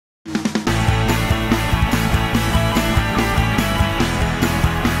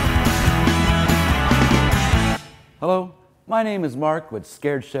Hello, my name is Mark with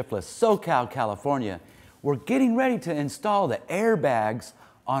Scared Shiftless, SoCal, California. We're getting ready to install the airbags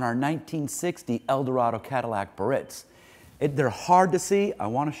on our 1960 Eldorado Cadillac Barrettes. They're hard to see. I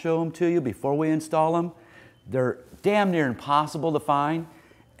want to show them to you before we install them. They're damn near impossible to find,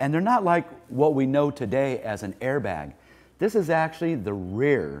 and they're not like what we know today as an airbag. This is actually the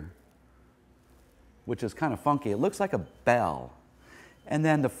rear, which is kind of funky. It looks like a bell. And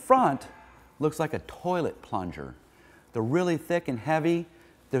then the front looks like a toilet plunger. They're really thick and heavy.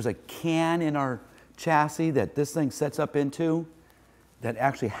 There's a can in our chassis that this thing sets up into that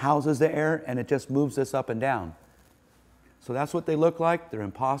actually houses the air, and it just moves this up and down. So that's what they look like. They're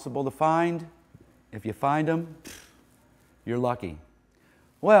impossible to find. If you find them, you're lucky.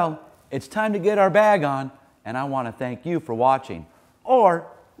 Well, it's time to get our bag on, and I want to thank you for watching. Or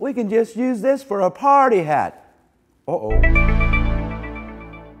we can just use this for a party hat. Uh-oh.